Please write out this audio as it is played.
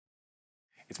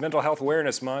It's Mental Health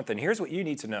Awareness Month, and here's what you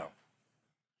need to know.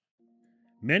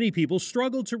 Many people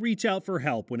struggle to reach out for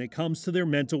help when it comes to their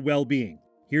mental well-being.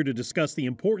 Here to discuss the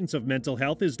importance of mental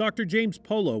health is Dr. James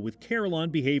Polo with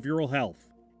Carelon Behavioral Health.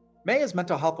 May is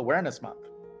Mental Health Awareness Month.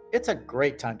 It's a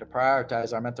great time to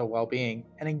prioritize our mental well-being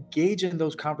and engage in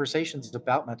those conversations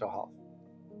about mental health.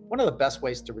 One of the best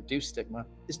ways to reduce stigma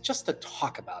is just to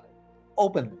talk about it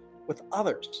openly with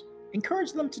others.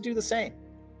 Encourage them to do the same.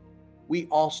 We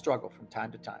all struggle from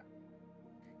time to time.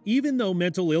 Even though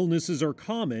mental illnesses are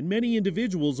common, many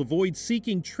individuals avoid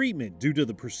seeking treatment due to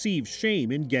the perceived shame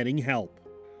in getting help.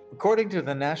 According to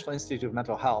the National Institute of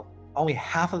Mental Health, only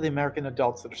half of the American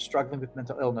adults that are struggling with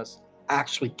mental illness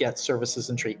actually get services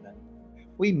and treatment.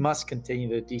 We must continue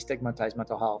to destigmatize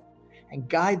mental health and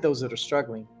guide those that are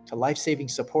struggling to life-saving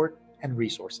support and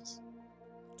resources.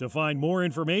 To find more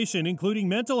information, including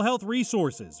mental health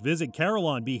resources, visit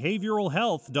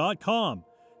CarelonBehavioralHealth.com.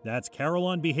 That's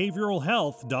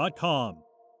CarelonBehavioralHealth.com.